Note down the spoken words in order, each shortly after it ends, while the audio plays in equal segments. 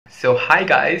So hi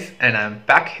guys and I'm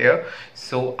back here.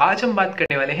 So आज हम बात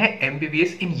करने वाले हैं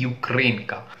MBBS इन यूक्रेन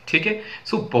का, ठीक है।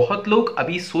 So बहुत लोग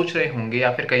अभी सोच रहे होंगे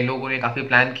या फिर कई लोगों ने काफी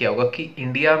प्लान किया होगा कि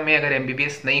इंडिया में अगर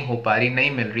MBBS नहीं हो पा रही,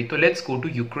 नहीं मिल रही, तो let's go to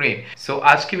Ukraine. So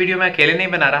आज की वीडियो मैं अकेले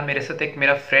नहीं बना रहा, मेरे साथ एक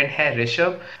मेरा फ्रेंड है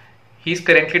Rishabh. He is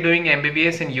currently doing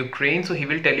MBBS in Ukraine, so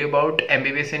he will tell you about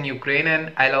MBBS in Ukraine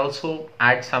and I'll also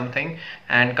add something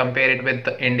and compare it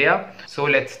with India.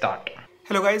 So let's start.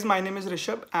 Hello guys, my name is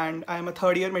Rishabh and I am a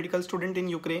third year medical student in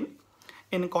Ukraine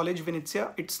in college Vinnitsa.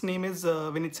 Its name is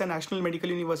Vinnitsa National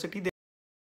Medical University.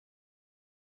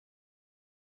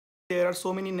 There are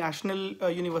so many national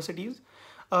universities.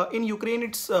 In Ukraine,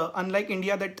 it's unlike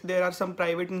India that there are some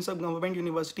private and some government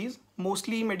universities.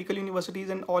 Mostly medical universities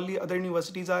and all the other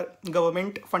universities are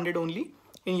government funded only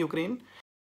in Ukraine.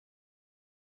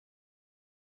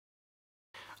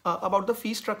 About the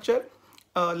fee structure,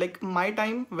 like my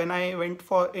time when I went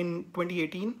for in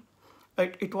 2018,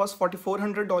 it was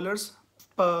 $4,400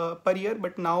 per year,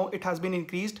 but now it has been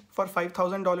increased for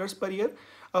 $5,000 per year.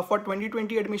 For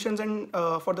 2020 admissions and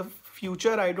for the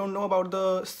future, I don't know about the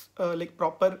like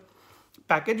proper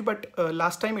package, but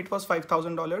last time it was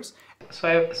 $5,000.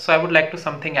 So I would like to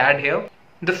something add here.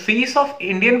 The fees of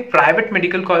Indian private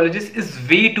medical colleges is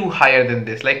way too higher than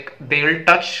this. Like they will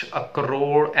touch 1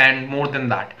 crore and more than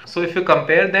that. So if you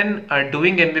compare, then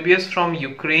doing MBBS from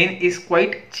Ukraine is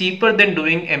quite cheaper than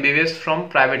doing MBBS from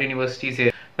private universities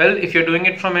here. Well, if you're doing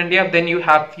it from India, then you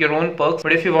have your own perks.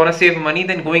 But if you want to save money,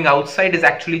 then going outside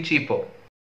is actually cheaper.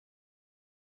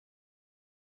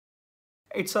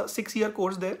 It's a 6-year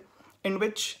course there, in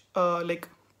which like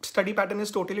study pattern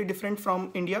is totally different from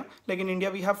India. Like in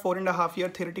India, we have 4.5 year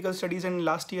theoretical studies and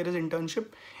last year is internship.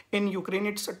 In Ukraine,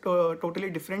 it's totally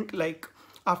different. Like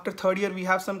after 3rd year, we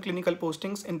have some clinical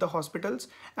postings in the hospitals,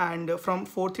 and from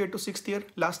 4th year to 6th year,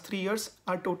 last 3 years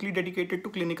are totally dedicated to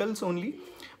clinicals only.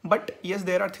 But yes,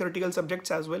 there are theoretical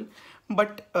subjects as well.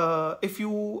 But if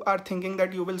you are thinking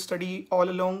that you will study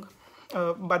all along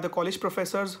by the college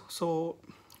professors, so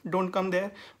don't come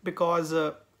there, because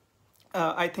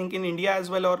I think in India as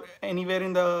well or anywhere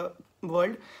in the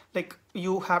world, like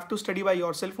you have to study by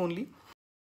yourself only.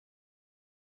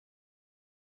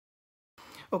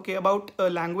 Okay, about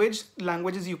language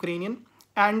is Ukrainian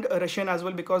and Russian as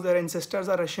well, because their ancestors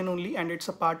are Russian only and it's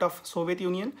a part of Soviet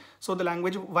Union. So the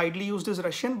language widely used is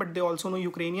Russian, but they also know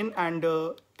Ukrainian, and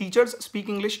teachers speak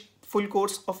English. Full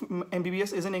course of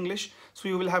MBBS is in English, so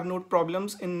you will have no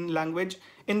problems in language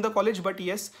in the college. But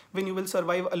yes, when you will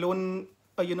survive alone,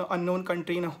 unknown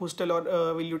country in a hostel, or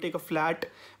will you take a flat,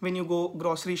 when you go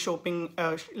grocery shopping,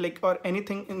 like or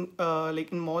anything in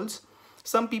like in malls,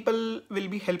 some people will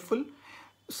be helpful.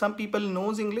 Some people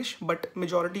knows English, but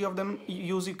majority of them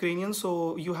use Ukrainian,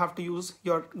 so you have to use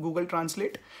your Google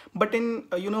Translate. But in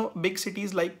big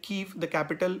cities like Kyiv, the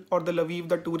capital, or the Lviv,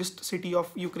 the tourist city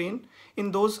of Ukraine,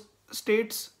 in those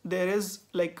states there is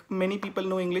like many people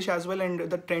know English as well, and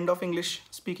the trend of English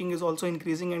speaking is also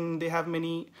increasing, and they have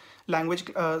many language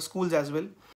schools as well.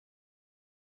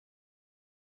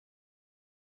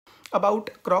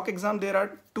 About CROC exam, there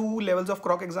are 2 levels of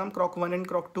CROC exam, CROC 1 and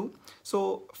CROC 2.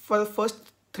 So for the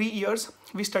first 3 years,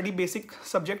 we study basic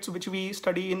subjects which we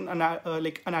study in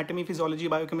like anatomy, physiology,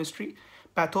 biochemistry,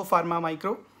 patho, pharma,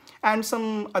 micro, and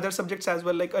some other subjects as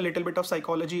well, like a little bit of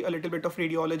psychology, a little bit of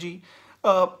radiology.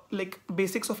 Like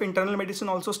basics of internal medicine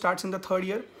also starts in the 3rd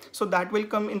year. So that will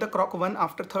come in the CROC 1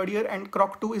 after 3rd year, and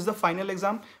CROC 2 is the final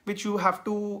exam which you have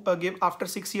to give after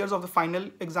 6 years of the final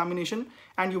examination,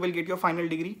 and you will get your final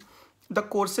degree. The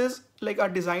courses like are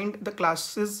designed, the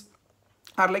classes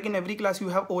are like in every class you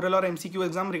have oral or MCQ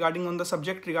exam regarding on the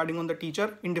subject, regarding on the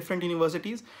teacher in different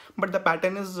universities, but the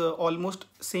pattern is almost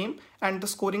same, and the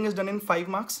scoring is done in 5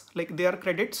 marks, like they are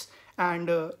credits. And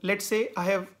let's say I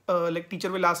have like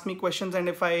teacher will ask me questions, and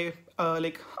if I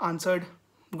like answered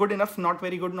good enough, not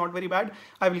very good, not very bad,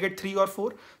 I will get 3 or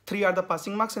 4. 3 are the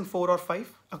passing marks and 4 or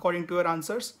 5 according to your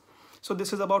answers. So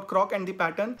this is about CROC and the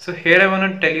pattern. So here I want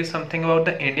to tell you something about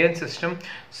the Indian system.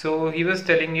 So he was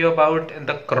telling you about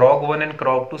the CROC 1 and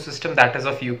CROC 2 system, that is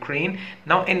of Ukraine.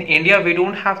 Now in India, we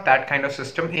don't have that kind of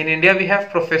system. In India, we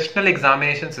have professional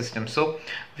examination system. So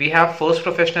we have first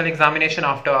professional examination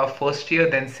after our first year,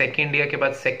 then second year ke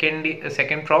baad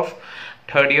second prof,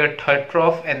 3rd year third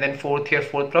prof, and then 4th year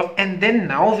fourth prof. And then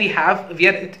now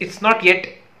it's not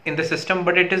yet in the system,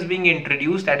 but it is being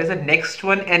introduced. That is the next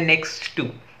one and next 2.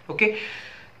 Okay,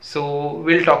 so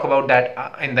we'll talk about that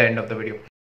in the end of the video.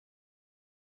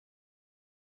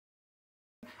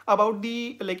 About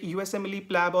the like USMLE,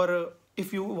 PLAB, or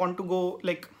if you want to go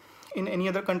like in any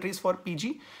other countries for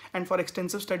PG and for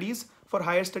extensive studies, for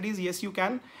higher studies, yes you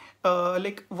can.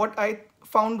 like what I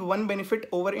found one benefit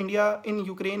over India in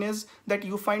Ukraine is that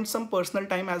you find some personal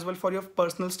time as well for your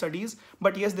personal studies.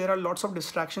 But yes, there are lots of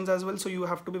distractions as well, so you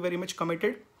have to be very much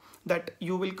committed that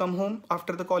you will come home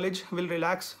after the college, will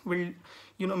relax, will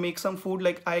make some food.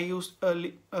 Like I used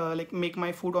like make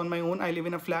my food on my own. I live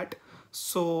in a flat,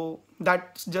 so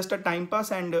that's just a time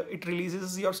pass, and it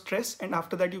releases your stress, and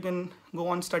after that you can go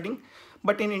on studying.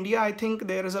 But in India, I think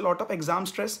there is a lot of exam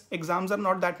stress. Exams are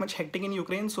not that much hectic in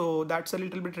Ukraine, so that's a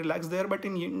little bit relaxed there. But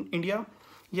in India,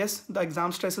 yes, the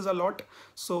exam stress is a lot,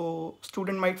 so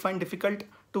student might find difficult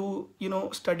to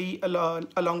study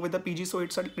along with the PG, so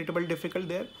it's a little bit difficult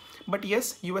there. But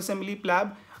yes, USMLE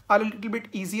PLAB are a little bit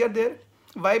easier there.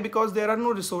 Why? Because there are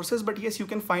no resources, but yes, you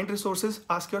can find resources.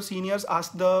 Ask your seniors,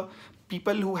 ask the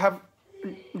people who have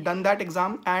done that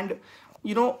exam. And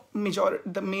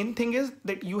the main thing is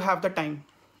that you have the time,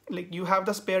 like you have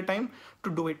the spare time to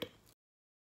do it.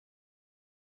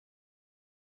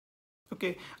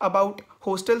 Okay, about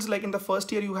hostels, like in the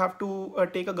first year you have to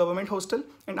take a government hostel,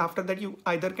 and after that you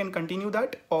either can continue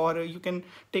that or you can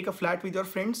take a flat with your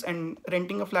friends, and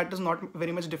renting a flat is not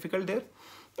very much difficult there.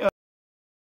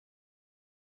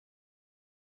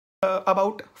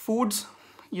 About foods,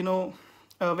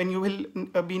 when you will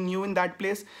be new in that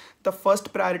place, the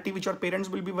first priority which your parents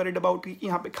will be worried about कि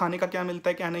यहाँ पे खाने का क्या मिलता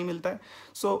है, क्या नहीं मिलता है.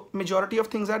 So majority of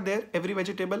things are there, every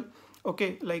vegetable.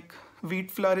 Okay, like wheat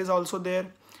flour is also there,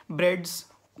 breads,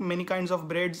 many kinds of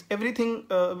breads, everything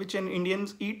which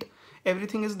Indians eat,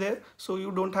 everything is there. So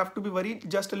you don't have to be worried.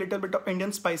 Just a little bit of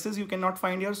Indian spices you cannot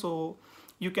find here, so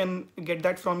you can get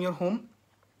that from your home.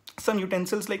 Some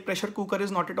utensils like pressure cooker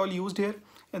is not at all used here.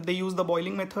 They use the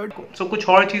boiling method. So कुछ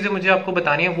और चीजें मुझे आपको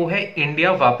बतानी है, वो है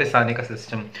India वापस आने का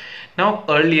सिस्टम. नाउ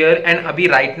अर्लियर एंड अभी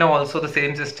right now also the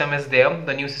same system is there,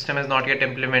 the new system is not yet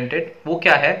implemented. वो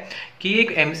क्या है कि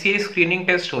एक MCA स्क्रीनिंग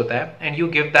टेस्ट होता है and you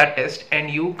give that test and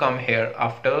you come here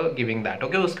after giving that.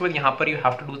 Okay, उसके बाद यहाँ पर you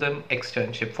have to do the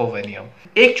एक्सटर्नशिप for 1 year.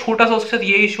 एक छोटा सा उसके साथ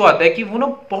ये इशू आता है कि वो ना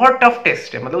बहुत टफ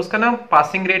टेस्ट है, मतलब उसका ना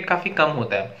पासिंग रेट काफी कम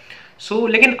होता है. सो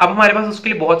लेकिन अब हमारे पास उसके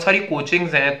लिए बहुत सारी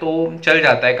कोचिंग्स हैं, तो चल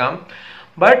जाता है काम.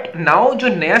 बट नाउ जो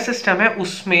नया सिस्टम है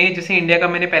उसमें, जैसे इंडिया का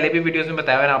मैंने पहले भी वीडियोस में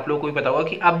बताया और आप लोगों को भी पता होगा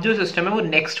कि अब जो सिस्टम है वो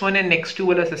नेक्स्ट 1 एंड नेक्स्ट 2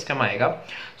 वाला सिस्टम आएगा.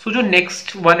 सो जो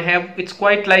नेक्स्ट 1 है it's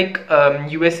quite like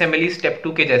USMLE step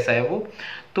 2 के जैसा है वो.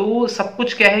 तो सब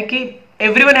कुछ क्या है कि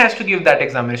everyone has to give that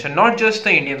examination, not just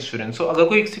the Indian student. सो अगर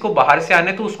कोई किसी को बाहर से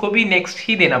आने तो उसको भी नेक्स्ट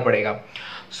ही देना पड़ेगा.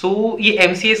 सो ये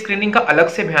MCA स्क्रीनिंग का अलग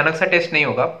से भयानक सा टेस्ट नहीं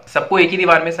होगा, सबको एक ही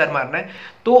दीवार में सर मारना है,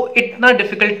 तो इतना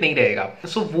डिफिकल्ट नहीं रहेगा.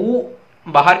 सो वो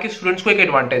बाहर के स्टूडेंट्स को एक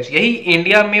एडवांटेज, यही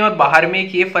इंडिया में और बाहर में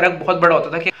एक ये फर्क बहुत बड़ा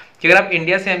होता था कि अगर आप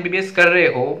इंडिया से MBBS कर रहे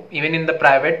हो इवन इन द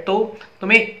प्राइवेट, तो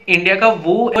तुम्हें इंडिया का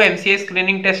वो MCA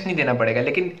स्क्रीनिंग टेस्ट नहीं देना पड़ेगा.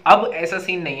 लेकिन अब ऐसा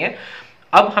सीन नहीं है,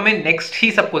 अब हमें नेक्स्ट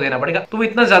ही सबको देना पड़ेगा. तो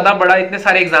इतना ज्यादा बड़ा, इतने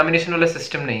सारे एग्जामिनेशन वाला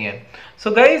सिस्टम नहीं है.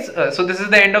 So guys, so this is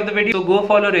the end of the video. So go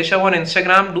follow Rishabh on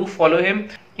Instagram, do follow him.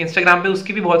 Instagram पे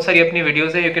उसकी भी बहुत सारी अपनी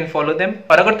वीडियोस है, यू कैन फॉलो देम.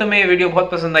 और अगर तुम्हें ये वीडियो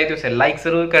बहुत पसंद आई तो इसे लाइक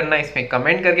जरूर करना, इसमें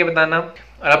कमेंट करके बताना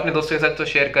और अपने दोस्तों के साथ तो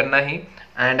शेयर करना ही.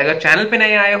 एंड अगर चैनल पे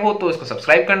नए आए हो तो इसको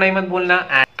सब्सक्राइब करना ही मत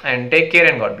भूलना. And take care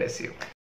and God bless you.